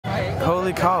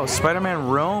Holy cow, Spider-Man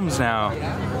roams now.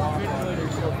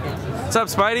 What's up,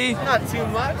 Spidey? Not too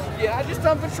much. Yeah, I just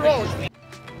on patrol.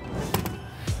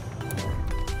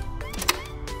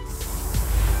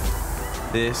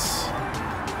 This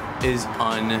is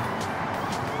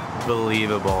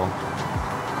unbelievable.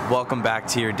 Welcome back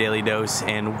to your Daily Dose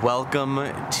and welcome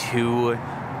to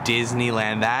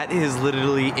Disneyland. That is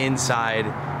literally inside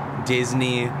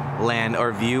Disneyland,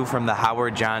 or view from the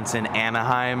Howard Johnson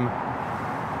Anaheim.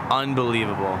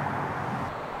 Unbelievable.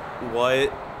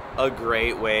 What a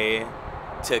great way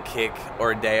to kick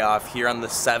our day off here on the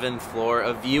 7th floor.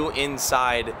 A view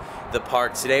inside the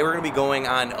park. Today we're going to be going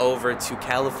on over to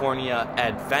California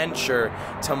Adventure.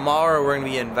 Tomorrow we're going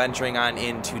to be adventuring on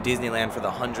into Disneyland for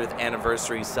the 100th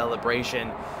anniversary celebration.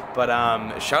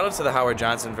 But shout out to the Howard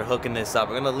Johnson for hooking this up.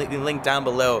 I'm going to link down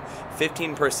below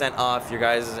 15% off your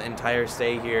guys' entire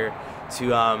stay here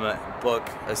to book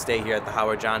a stay here at the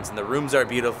Howard Johnson. The rooms are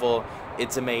beautiful.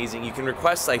 It's amazing. You can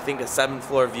request, I think, a 7th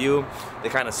floor view. They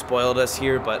kind of spoiled us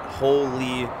here, but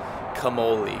holy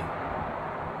camoli.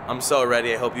 I'm so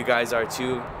ready. I hope you guys are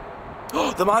too.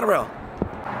 Oh, the monorail.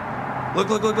 Look,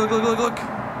 look, look, look, look, look, look.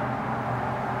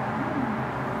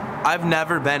 I've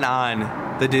never been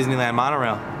on the Disneyland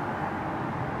monorail,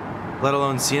 let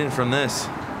alone seen it from this.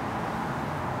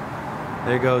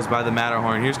 There it goes by the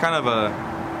Matterhorn. Here's kind of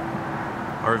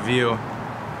our view.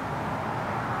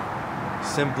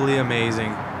 Simply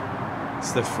amazing.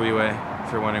 It's the freeway,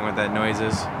 if you're wondering what that noise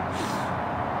is.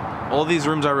 All these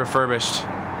rooms are refurbished.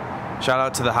 Shout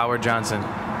out to the Howard Johnson.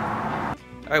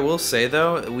 I will say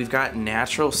though, we've got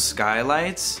natural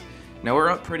skylights. Now we're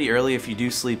up pretty early. If you do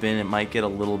sleep in, it might get a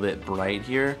little bit bright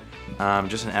here.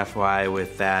 Just an FYI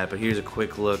with that, but here's a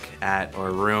quick look at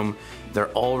our room. They're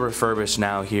all refurbished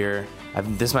now here.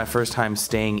 This is my first time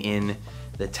staying in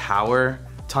the tower.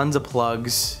 Tons of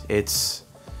plugs. It's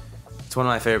one of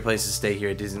my favorite places to stay here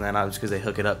at Disneyland, obviously because they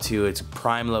hook it up to its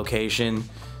prime location.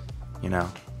 You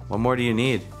know, what more do you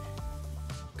need?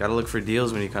 Gotta look for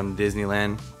deals when you come to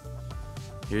Disneyland.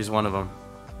 Here's one of them.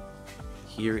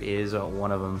 Here is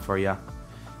one of them for you. A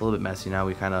little bit messy now.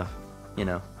 We kind of, you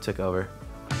know, took over.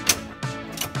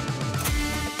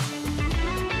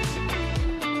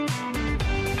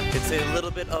 It's a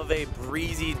little bit of a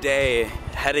breezy day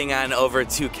heading on over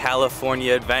to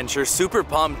California Adventure. Super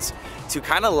pumped to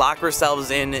kind of lock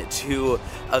ourselves into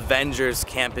Avengers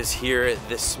campus here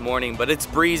this morning, but it's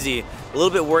breezy. A little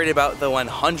bit worried about the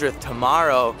 100th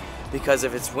tomorrow because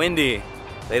if it's windy,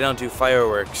 they don't do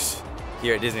fireworks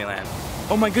here at Disneyland.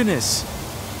 Oh my goodness,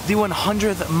 the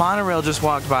 100th monorail just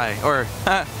walked by, or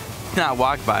not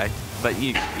walked by, but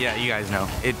yeah, you guys know,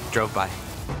 it drove by.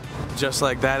 Just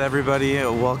like that, everybody,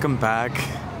 welcome back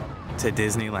to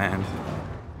Disneyland.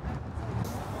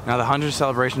 Now the 100th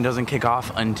celebration doesn't kick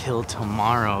off until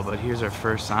tomorrow, but here's our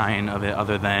first sign of it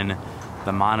other than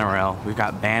the monorail. We've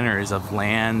got banners of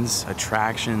lands,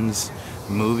 attractions,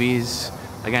 movies.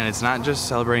 Again, it's not just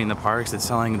celebrating the parks, it's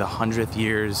selling the 100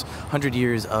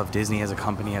 years of Disney as a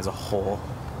company as a whole.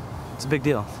 It's a big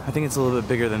deal. I think it's a little bit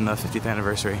bigger than the 50th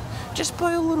anniversary. Just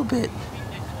by a little bit.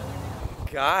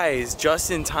 Guys, just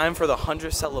in time for the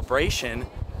 100th celebration,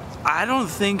 I don't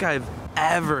think I've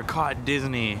ever caught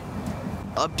Disney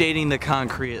updating the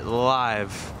concrete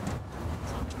live.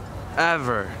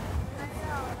 Ever.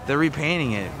 They're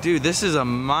repainting it. Dude, this is a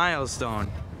milestone.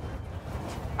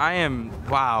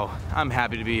 Wow, I'm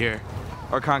happy to be here.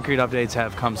 Our concrete updates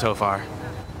have come so far.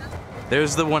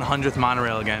 There's the 100th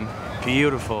monorail again.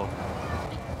 Beautiful.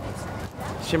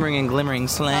 Shimmering and glimmering,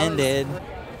 slanted.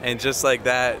 And just like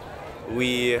that,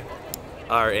 we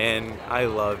are in. I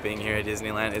love being here at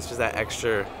Disneyland. It's just that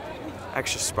extra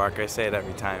spark. I say it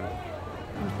every time.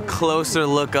 Closer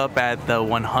look up at the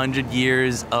 100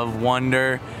 years of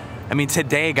wonder. I mean,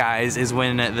 today, guys, is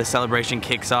when the celebration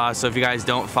kicks off. So if you guys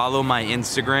don't follow my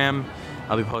Instagram,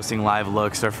 I'll be posting live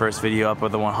looks. Our first video up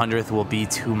of the 100th will be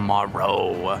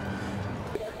tomorrow.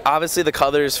 Obviously, the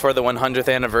colors for the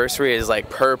 100th anniversary is like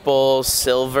purple,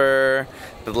 silver,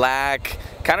 black.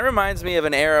 Kind of reminds me of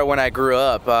an era when I grew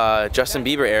up, Justin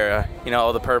Bieber era. You know,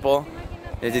 all the purple.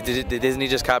 Did Disney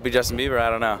just copy Justin Bieber? I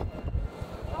don't know.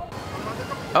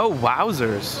 Oh,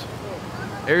 wowzers.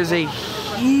 There's a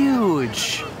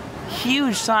huge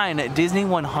sign at Disney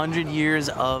 100 Years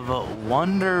of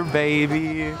Wonder,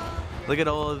 baby. Look at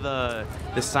all of the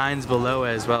signs below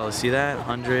as well. See that?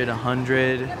 100,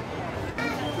 100.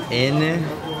 In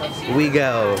we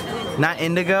go. Not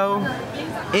indigo.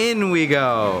 In we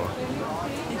go.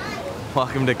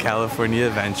 Welcome to California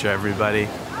Adventure, everybody.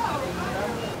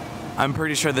 I'm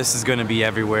pretty sure this is going to be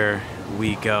everywhere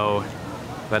we go.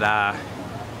 But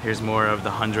here's more of the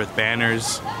 100th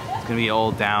banners. It's going to be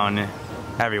all down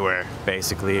everywhere,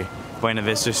 basically. Buena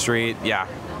Vista Street, yeah,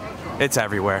 it's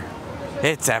everywhere.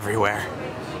 It's everywhere.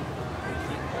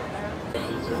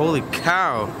 Holy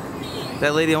cow,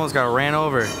 that lady almost got ran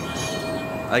over.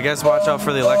 I guess watch out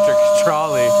for the electric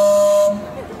trolley.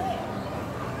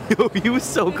 Yo, he was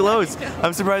so close.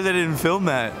 I'm surprised I didn't film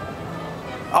that.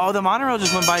 Oh, the monorail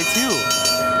just went by too.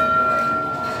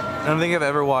 I don't think I've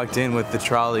ever walked in with the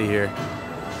trolley here.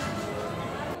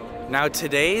 Now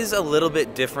today's a little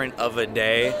bit different of a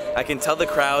day. I can tell the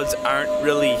crowds aren't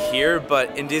really here,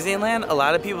 but in Disneyland, a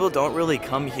lot of people don't really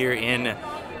come here in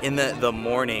the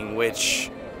morning, which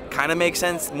kind of makes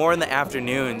sense. More in the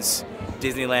afternoons,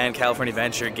 Disneyland California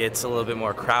Adventure gets a little bit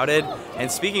more crowded.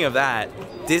 And speaking of that,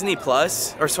 Genie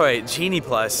Plus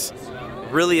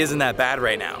really isn't that bad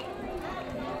right now.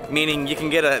 Meaning you can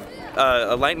get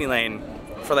a lightning lane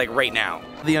for like right now.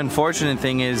 The unfortunate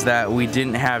thing is that we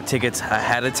didn't have tickets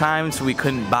ahead of time, so we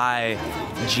couldn't buy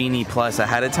Genie Plus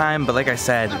ahead of time. But like I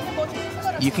said,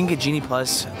 you can get Genie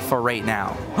Plus for right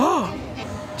now.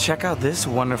 Check out this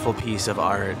wonderful piece of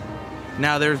art.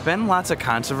 Now, there's been lots of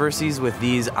controversies with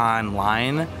these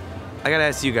online. I gotta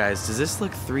ask you guys, does this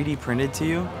look 3D printed to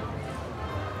you?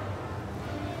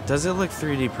 Does it look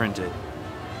 3D printed?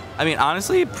 I mean,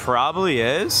 honestly, it probably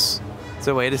is. It's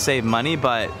a way to save money,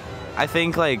 but I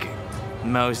think like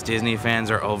most Disney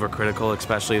fans are overcritical,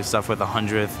 especially with stuff with the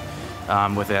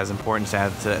 100th, with it as important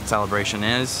as that celebration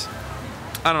is.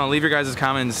 I don't know, leave your guys'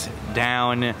 comments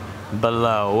down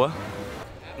below.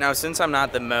 Now, since I'm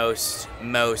not the most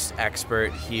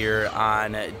expert here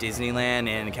on Disneyland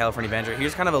and California Adventure,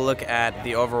 here's kind of a look at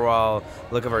the overall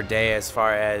look of our day as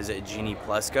far as Genie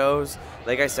Plus goes.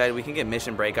 Like I said, we can get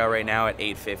Mission Breakout right now at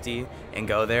 8:50 and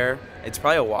go there. It's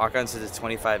probably a walk-on since it's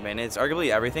 25 minutes.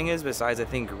 Arguably everything is, besides I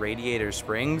think Radiator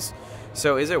Springs.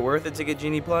 So is it worth it to get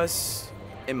Genie Plus?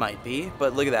 It might be,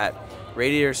 but look at that.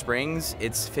 Radiator Springs,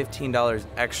 it's $15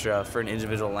 extra for an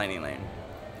individual lightning lane.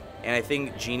 And I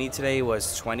think Genie today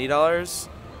was $20,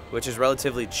 which is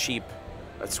relatively cheap.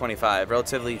 That's $25,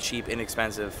 relatively cheap,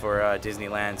 inexpensive for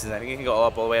Disneyland. Since I think it can go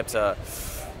up all the way up to,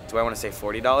 do I want to say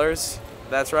 $40?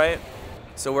 That's right.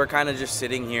 So we're kind of just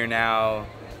sitting here now,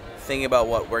 thinking about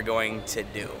what we're going to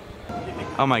do.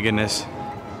 Oh my goodness,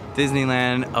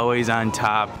 Disneyland always on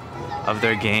top of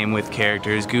their game with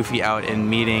characters, Goofy out in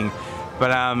meeting. But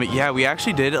yeah, we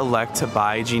actually did elect to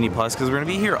buy Genie Plus because we're gonna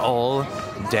be here all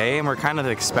day and we're kind of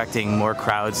expecting more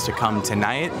crowds to come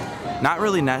tonight. Not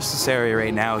really necessary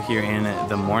right now here in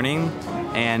the morning.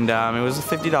 And it was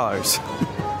 $50.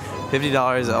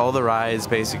 $50, all the rides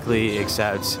basically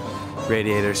except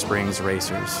Radiator Springs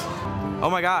Racers. Oh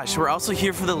my gosh, we're also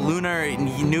here for the Lunar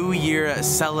New Year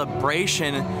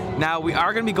celebration. Now we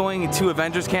are gonna be going to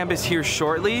Avengers Campus here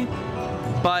shortly,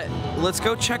 but let's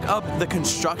go check up the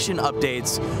construction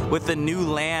updates with the new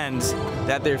lands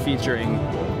that they're featuring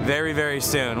very, very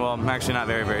soon. Well, actually not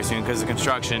very, very soon because the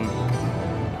construction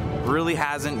really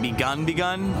hasn't begun,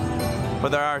 but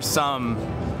there are some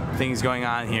things going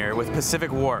on here with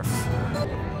Pacific Wharf.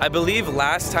 I believe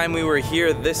last time we were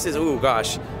here, this is, oh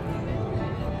gosh,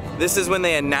 this is when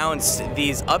they announced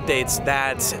these updates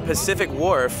that Pacific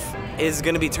Wharf is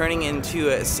going to be turning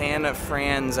into San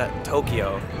Fran's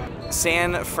Tokyo.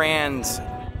 San Fran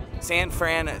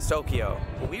Tokyo.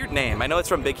 Weird name. I know it's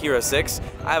from Big Hero 6.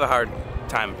 I have a hard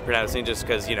time pronouncing just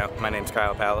because, you know, my name's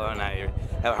Kwpallo and I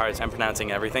have a hard time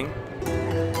pronouncing everything.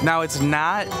 Now, it's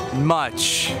not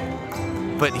much,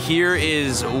 but here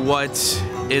is what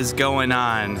is going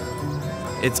on.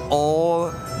 It's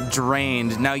all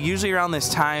drained. Now, usually around this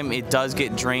time, it does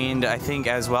get drained, I think,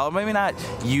 as well. Maybe not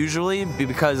usually,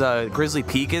 because Grizzly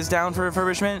Peak is down for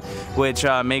refurbishment, which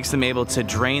makes them able to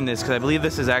drain this, because I believe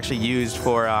this is actually used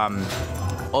for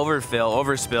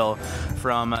overspill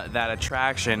from that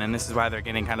attraction, and this is why they're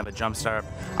getting kind of a jump start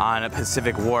on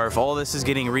Pacific Wharf. All this is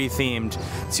getting rethemed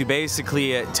to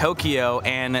basically Tokyo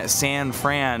and San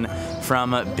Fran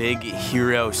from Big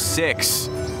Hero 6.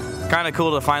 Kind of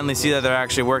cool to finally see that they're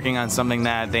actually working on something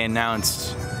that they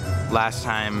announced last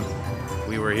time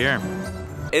we were here.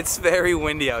 It's very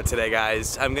windy out today,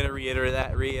 guys. I'm gonna reiterate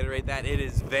that. It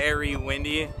is very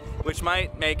windy, which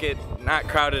might make it not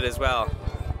crowded as well.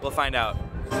 We'll find out.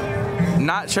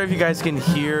 Not sure if you guys can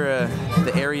hear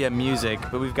the area music,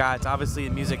 but we've got obviously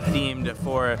music themed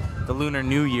for the Lunar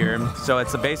New Year. So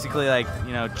it's basically like,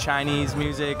 you know, Chinese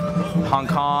music, Hong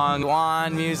Kong,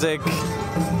 Yuan music.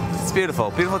 It's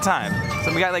beautiful, beautiful time.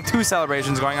 So we got like 2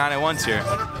 celebrations going on at once here.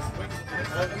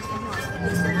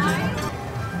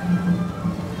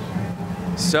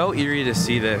 So eerie to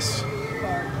see this.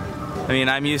 I mean,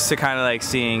 I'm used to kind of like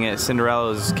seeing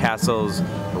Cinderella's castle's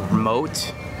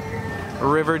moat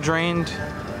river drained.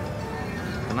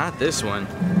 Not this one.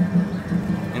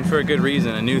 And for a good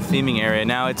reason, a new theming area.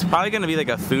 Now it's probably gonna be like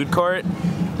a food court.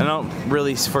 I don't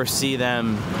really foresee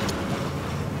them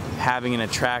having an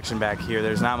attraction back here.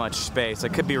 There's not much space. I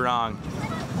could be wrong.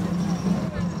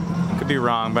 Could be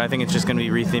wrong, but I think it's just gonna be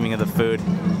retheming of the food.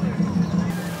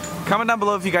 Comment down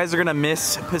below if you guys are gonna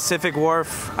miss Pacific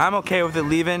Wharf. I'm okay with it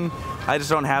leaving. I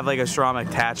just don't have like a strong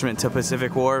attachment to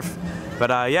Pacific Wharf.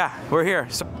 But yeah, we're here.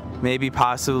 So maybe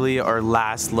possibly our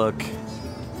last look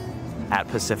at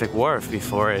Pacific Wharf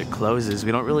before it closes.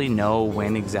 We don't really know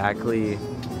when exactly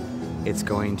it's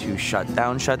going to shut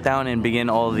down and begin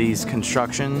all these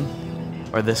construction,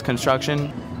 or this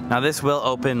construction. Now this will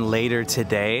open later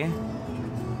today,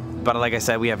 but like I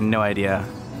said, we have no idea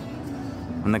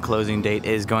when the closing date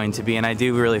is going to be, and I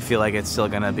do really feel like it's still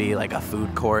gonna be like a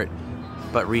food court,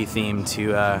 but rethemed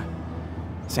to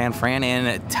San Fran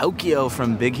and Tokyo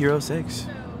from Big Hero 6.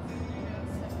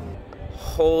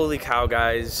 Holy cow,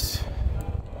 guys.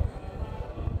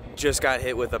 Just got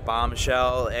hit with a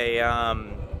bombshell.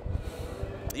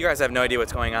 You guys have no idea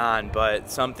what's going on,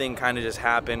 but something kind of just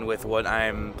happened with what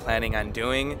I'm planning on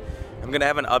doing. I'm gonna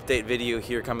have an update video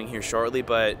here coming here shortly,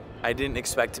 but I didn't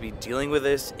expect to be dealing with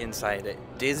this inside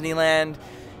Disneyland,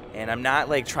 and I'm not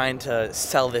like trying to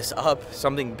sell this up.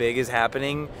 Something big is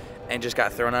happening and just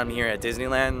got thrown on me here at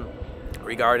Disneyland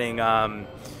regarding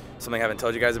something I haven't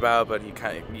told you guys about, but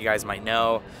you guys might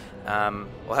know.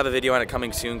 We'll have a video on it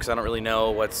coming soon because I don't really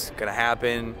know what's gonna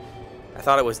happen. I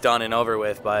thought it was done and over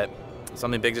with, but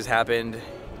something big just happened.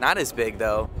 Not as big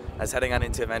though. I was heading on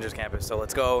into Avengers campus, so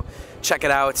let's go check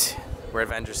it out. We're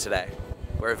Avengers today.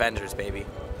 We're Avengers, baby.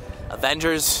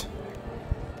 Avengers,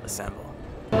 assemble.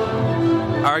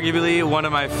 Arguably one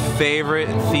of my favorite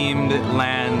themed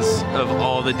lands of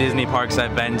all the Disney parks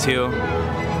I've been to.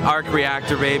 Arc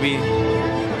Reactor, baby.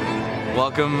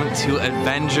 Welcome to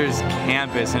Avengers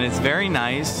campus, and it's very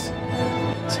nice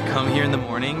to come here in the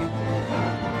morning,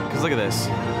 because look at this.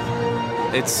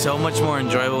 It's so much more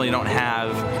enjoyable. You don't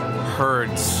have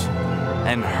herds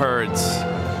and herds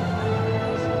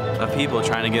of people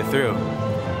trying to get through.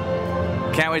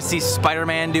 Can't wait to see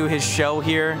Spider-Man do his show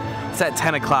here. It's at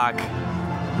 10 o'clock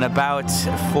in about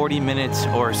 40 minutes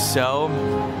or so.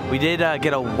 We did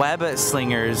get a web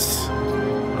slingers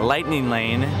lightning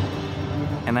lane,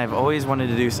 and I've always wanted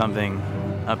to do something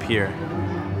up here.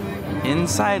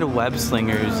 Inside web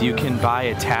slingers, you can buy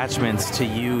attachments to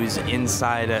use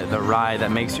inside the ride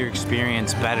that makes your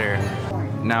experience better.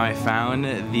 Now I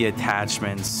found the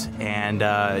attachments, and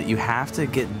you have to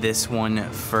get this one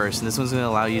first. And this one's gonna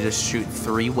allow you to shoot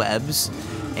 3 webs,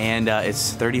 and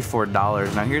it's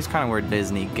 $34. Now here's kind of where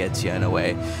Disney gets you in a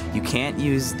way. You can't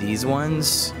use these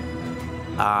ones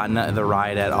on the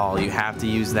ride at all. You have to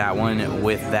use that one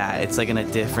with that. It's like in a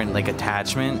different like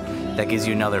attachment that gives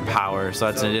you another power, so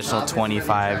that's an additional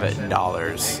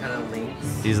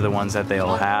 $25. These are the ones that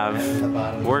they'll have.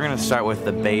 We're gonna start with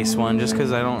the base one just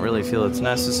because I don't really feel it's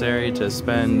necessary to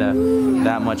spend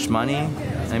that much money.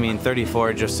 I mean,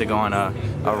 $34 just to go on a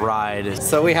ride.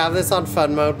 So we have this on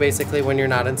fun mode basically when you're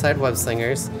not inside web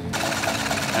slingers.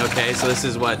 Okay, so this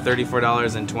is what,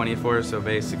 $34.24, so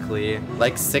basically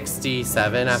like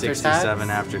 67 after 67 tax.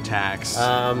 after tax.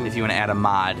 If you want to add a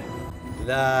mod.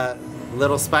 The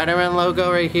little Spider-Man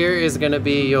logo right here is going to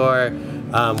be your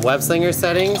web slinger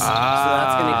settings. So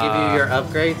that's going to give you your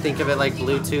upgrade. Think of it like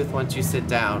Bluetooth. Once you sit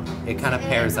down, it kind of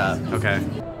pairs up. Okay.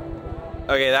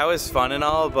 Okay, that was fun and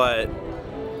all, but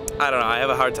I don't know. I have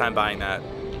a hard time buying that.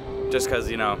 Just because,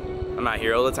 you know, I'm not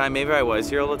here all the time. Maybe I was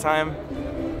here all the time.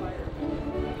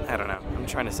 I don't know. I'm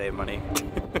trying to save money.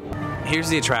 Here's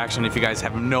the attraction if you guys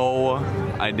have no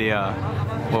idea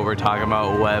what we're talking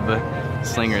about, web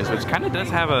slingers, which kind of does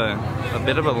have a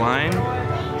bit of a line.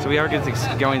 So we are going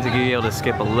to be able to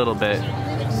skip a little bit,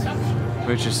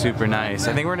 which is super nice.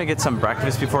 I think we're going to get some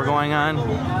breakfast before going on.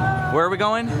 Where are we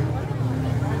going?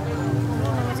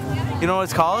 You know what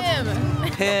it's called?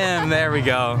 Pim. There we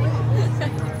go.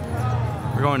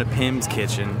 We're going to Pim's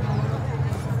Kitchen.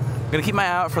 I'm going to keep my eye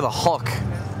out for the Hulk,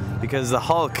 because the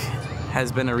Hulk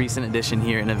has been a recent addition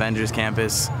here in Avengers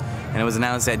Campus, and it was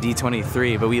announced at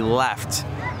D23, but we left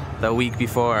the week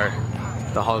before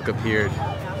the Hulk appeared.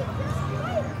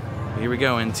 Here we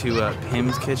go into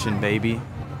Pim's Kitchen, baby.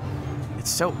 It's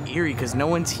so eerie because no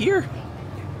one's here.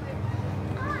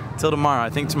 Till tomorrow. I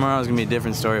think tomorrow is going to be a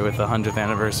different story with the 100th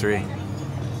anniversary.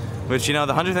 Which, you know,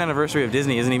 the 100th anniversary of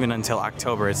Disney isn't even until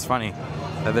October. It's funny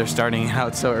that they're starting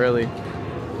out so early.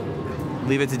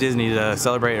 Leave it to Disney to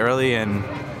celebrate early and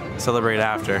celebrate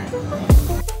after.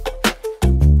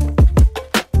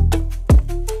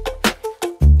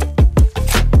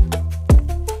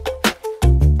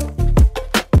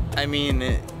 I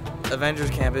mean, Avengers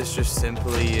Campus just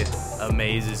simply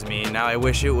amazes me. Now I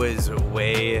wish it was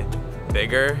way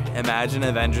bigger. Imagine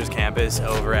Avengers Campus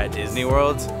over at Disney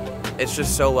World. It's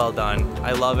just so well done.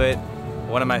 I love it.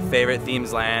 One of my favorite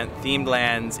themed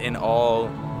lands in all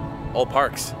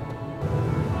parks.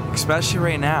 Especially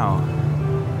right now,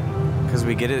 because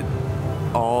we get it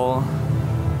all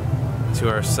to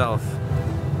ourselves.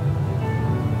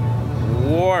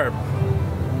 Warp.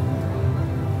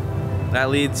 That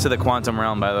leads to the quantum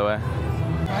realm, by the way.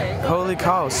 Holy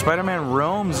cow, Spider-Man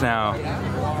roams now.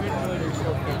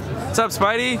 What's up,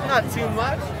 Spidey? Not too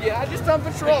much. Yeah, just on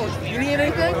patrol. You need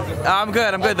anything? I'm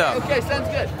good though. Okay, sounds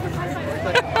good.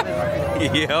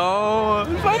 Yo,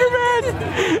 Spider-Man!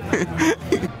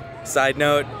 Side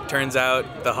note, turns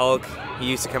out the Hulk, he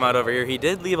used to come out over here. He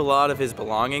did leave a lot of his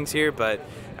belongings here, but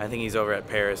I think he's over at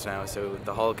Paris now, so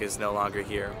the Hulk is no longer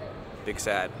here. Big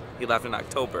sad. He left in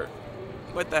October.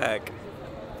 What the heck?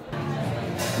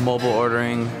 Mobile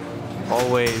ordering,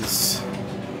 always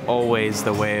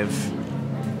the wave.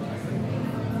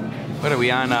 What are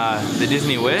we on, the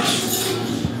Disney Wish?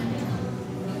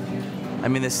 I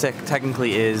mean, this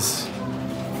technically is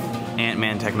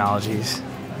Ant-Man Technologies.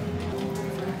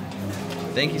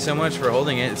 Thank you so much for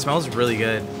holding it. It smells really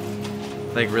good.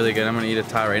 Like, really good. I'm gonna eat a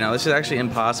tot right now. This is actually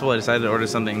impossible. I decided to order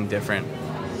something different.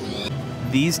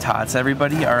 These tots,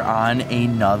 everybody, are on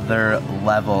another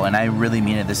level, and I really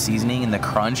mean it. The seasoning and the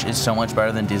crunch is so much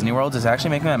better than Disney World's. It's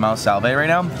actually making my mouth salivate right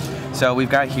now. So we've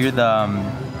got here the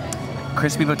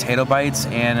crispy potato bites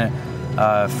and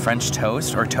French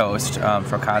toast, or toast,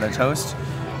 frittata toast.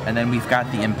 And then we've got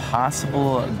the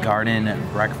Impossible Garden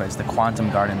Breakfast, the Quantum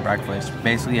Garden Breakfast.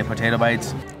 Basically a potato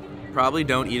bites. Probably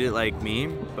don't eat it like me,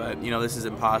 but you know, this is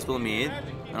impossible to me.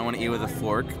 I don't want to eat it with a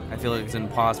fork. I feel like it's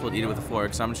impossible to eat it with a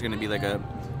fork, so I'm just gonna be like a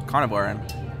carnivore.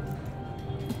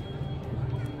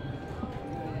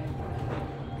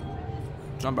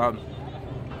 It's not bad.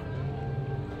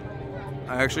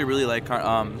 I actually really like I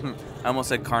almost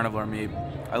said carnivore meat.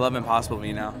 I love Impossible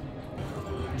meat now.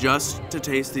 Just to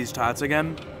taste these tots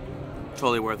again,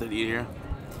 totally worth it to eat here.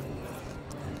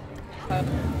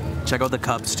 Check out the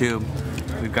cups too.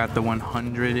 We've got the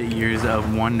 100 Years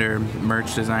of Wonder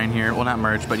merch design here. Well, not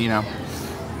merch, but you know,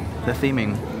 the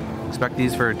theming. Expect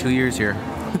these for 2 years here.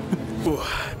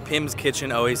 Pim's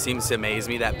Kitchen always seems to amaze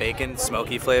me. That bacon,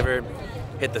 smoky flavor,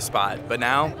 hit the spot. But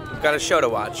now, we've got a show to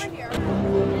watch.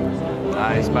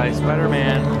 I Spy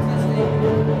Spider-Man.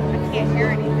 I can't hear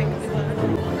anything.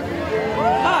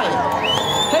 Hi!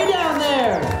 Hey down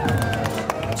there!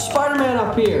 Spider-Man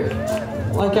up here.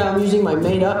 Like I'm using my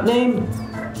made-up name?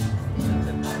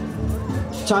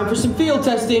 Time for some field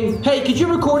testing. Hey, could you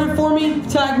record it for me?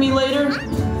 Tag me later?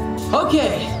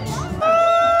 Okay.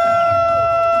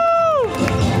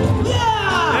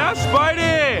 Yeah,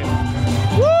 Spidey!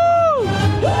 Woo!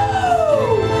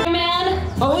 Woo! Man,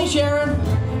 Oh, hey, Sharon.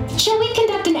 shall we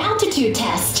conduct an altitude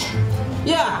test?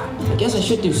 Yeah, I guess I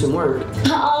should do some work.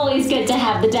 Always good to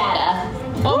have the data.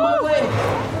 On my way.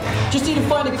 Just need to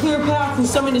find a clear path and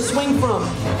something to swing from.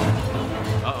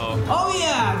 Uh-oh. Oh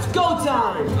yeah, it's go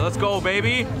time. Let's go,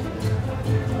 baby.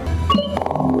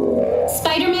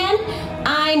 Spider-Man,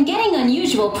 I'm getting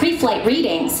unusual pre-flight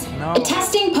readings. No.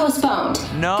 Testing postponed.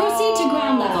 No. Proceed to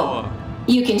ground level.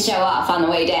 You can show off on the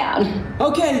way down.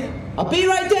 Okay, I'll be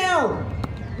right down.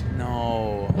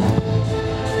 No.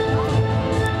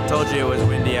 Told you it was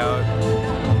windy out.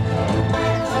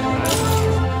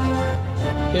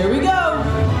 Here we go.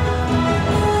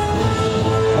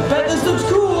 I bet this looks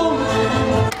cool.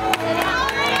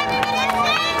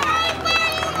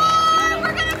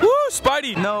 Woo,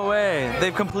 Spidey! No way.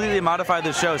 They've completely modified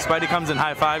the show. Spidey comes and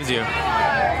high fives you.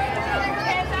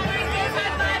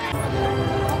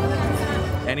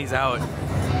 And he's out.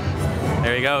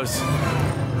 There he goes.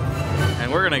 And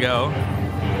we're gonna go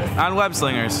on Web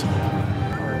Slingers.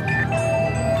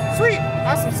 Sweet.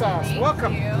 Awesome sauce.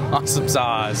 Welcome. Awesome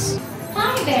sauce.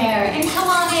 Hi there, and come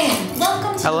on in.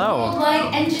 Welcome to Hello. the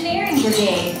Worldwide Engineering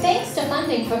Brigade. Thanks to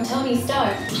funding from Tony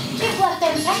Stark. If left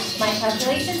unchecked, my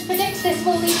calculations predict this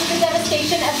will lead to the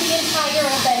devastation of the entire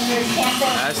Avengers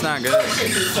campus. That's not good. Should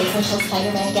be safe until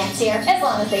Spider-Man gets here, as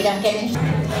long as they don't get in.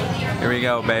 Here we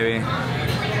go, baby.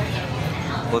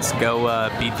 Let's go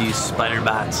beat these spider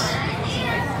bots.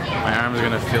 My arm's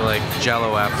gonna feel like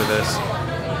jello after this.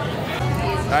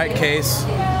 All right, Case.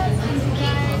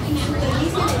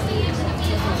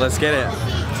 Let's get it.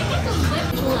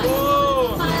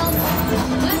 Whoa.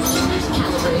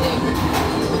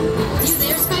 You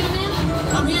there, Spider-Man?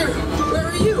 I'm here. Where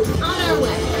are you? On our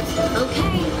way.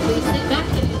 Okay, please sit back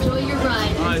and enjoy your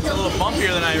ride. It's a little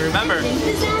bumpier than I remember.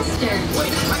 Disaster.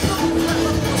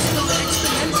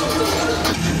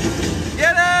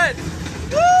 Get it!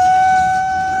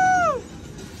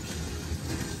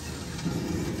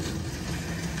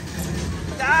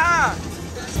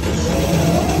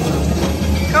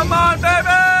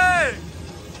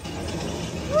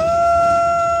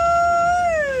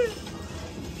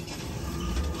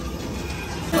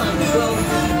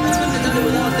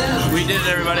 did it,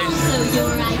 everybody. Also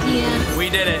your idea. We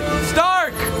did it.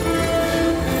 Stark!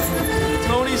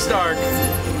 Tony Stark.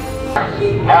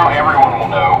 Now everyone will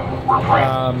know we're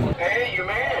friends. Hey, you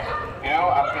made it. You know,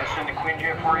 I was going to send a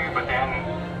Quinjet for you, but then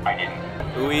I didn't.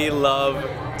 We love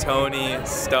Tony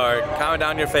Stark. Comment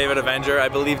down your favorite Avenger. I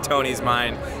believe Tony's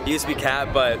mine. He used to be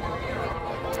Cap, but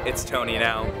it's Tony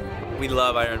now. We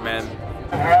love Iron Man.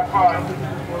 Have fun.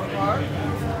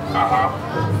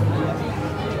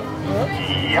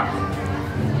 Yeah.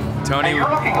 Tony. Hey, you're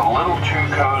looking a little too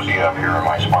cozy up here in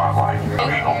my spotlight.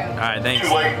 Emotional. All right, thanks.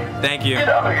 Too late. Thank you. Get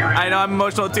out of here. I know I'm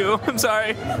emotional too. I'm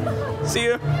sorry. See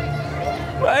you.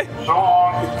 Bye. So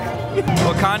long.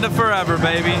 Wakanda forever,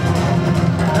 baby.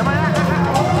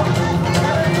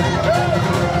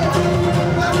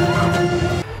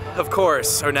 Of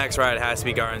course, our next ride has to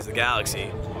be Guardians of the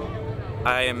Galaxy.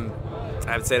 I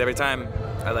have to say it every time,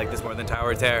 I like this more than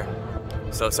Tower of Terror.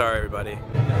 So sorry, everybody.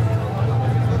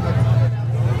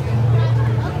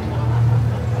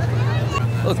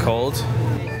 A little cold.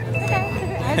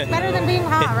 Okay, it's better than being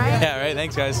hot, right? Yeah, right,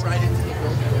 thanks guys.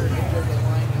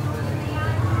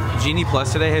 Genie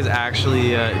Plus today has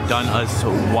actually done us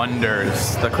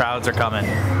wonders. The crowds are coming.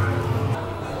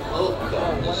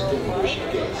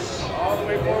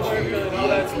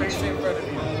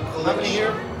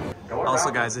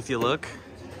 Also guys, if you look,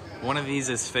 one of these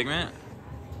is Figment.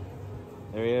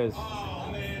 There he is.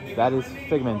 That is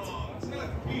Figment.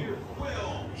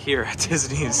 Here at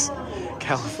Disney's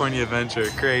California Adventure.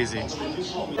 Crazy. Let's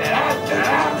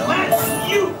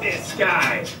shoot this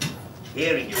guy!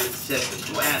 Hearing your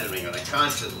incessant blathering on a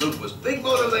constant loop was big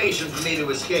motivation for me to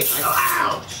escape.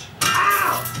 Ouch!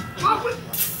 Ow!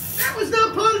 That was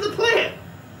not part of the plan.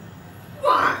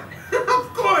 What?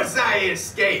 Of course I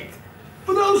escaped.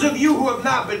 For those of you who have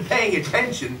not been paying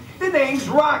attention, the name's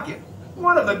Rocket,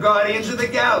 one of the Guardians of the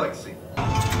Galaxy.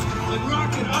 When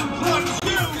Rocket unplugs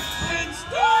you and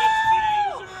starts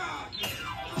things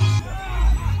rock!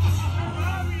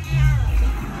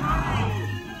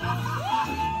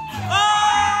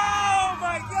 Oh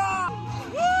my God!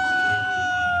 Woo!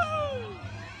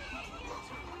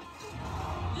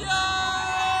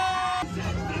 Yeah!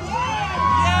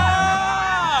 Yeah!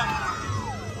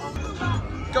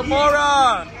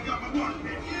 Gamora!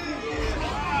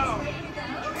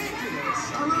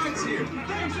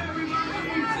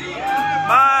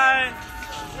 Bye!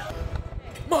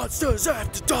 Monsters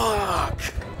After Dark!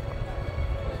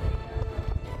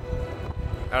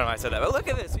 I don't know why I said that, but look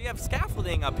at this. We have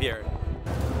scaffolding up here.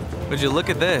 Would you look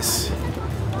at this?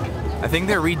 I think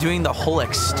they're redoing the whole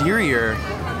exterior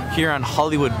here on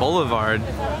Hollywood Boulevard.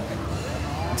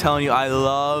 I'm telling you, I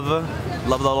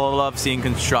love seeing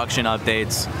construction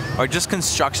updates, or just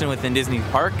construction within Disney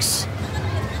parks,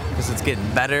 because it's getting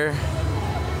better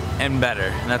and better,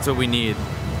 and that's what we need.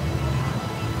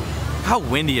 How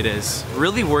windy it is.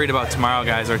 Really worried about tomorrow,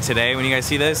 guys, or today when you guys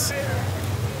see this,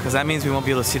 because that means we won't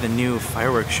be able to see the new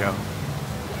fireworks show.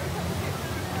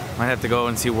 Might have to go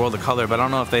and see World of Color, but I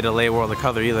don't know if they delay World of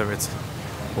Color either if it's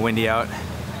windy out.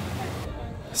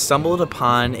 Stumbled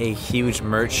upon a huge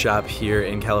merch shop here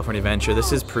in California Adventure.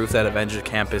 This is proof that Avengers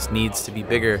Campus needs to be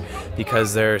bigger,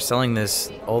 because they're selling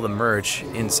all the merch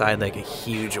inside like a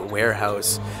huge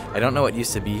warehouse. I don't know what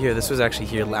used to be here. This was actually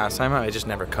here last time. I just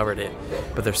never covered it,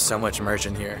 but there's so much merch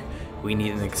in here. We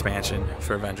need an expansion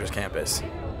for Avengers Campus.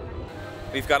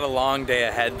 We've got a long day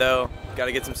ahead though. Got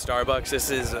to get some Starbucks. This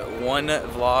is one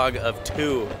vlog of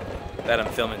 2 that I'm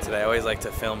filming today. I always like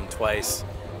to film twice,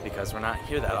 because we're not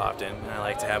here that often, and I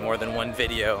like to have more than one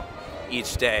video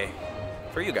each day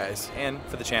for you guys and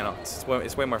for the channel. It's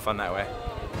way more fun that way.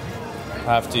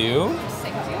 Have to.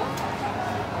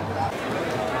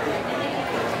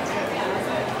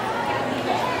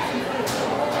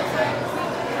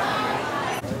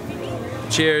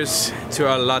 Cheers to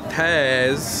our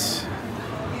lattes.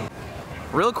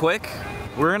 Real quick,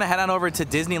 we're gonna head on over to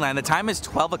Disneyland. The time is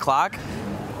 12 o'clock.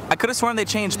 I could have sworn they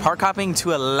changed park hopping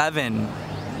to 11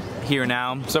 here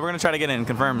now, so we're gonna try to get in and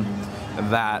confirm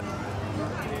that.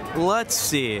 Let's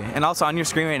see. And also on your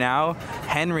screen right now,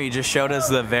 Henry just showed us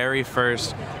the very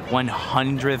first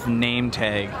 100th name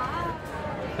tag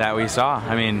that we saw.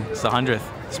 I mean, it's the 100th.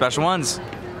 Special ones.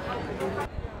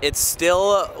 It's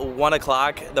still 1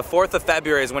 o'clock. The 4th of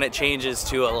February is when it changes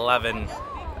to 11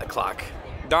 o'clock.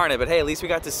 Darn it, but hey, at least we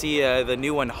got to see the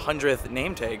new 100th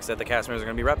name tags that the cast members are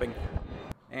gonna be repping.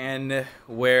 And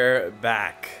we're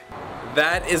back.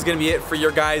 That is gonna be it for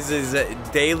your guys'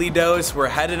 daily dose. We're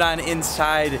headed on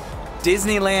inside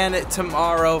Disneyland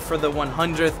tomorrow for the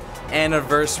 100th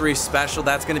anniversary special.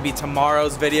 That's gonna be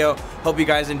tomorrow's video. Hope you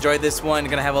guys enjoyed this one.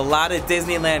 Gonna have a lot of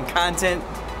Disneyland content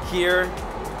here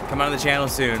Come on the channel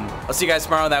soon. I'll see you guys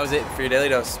tomorrow. That was it for your Daily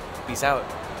Dose. Peace out.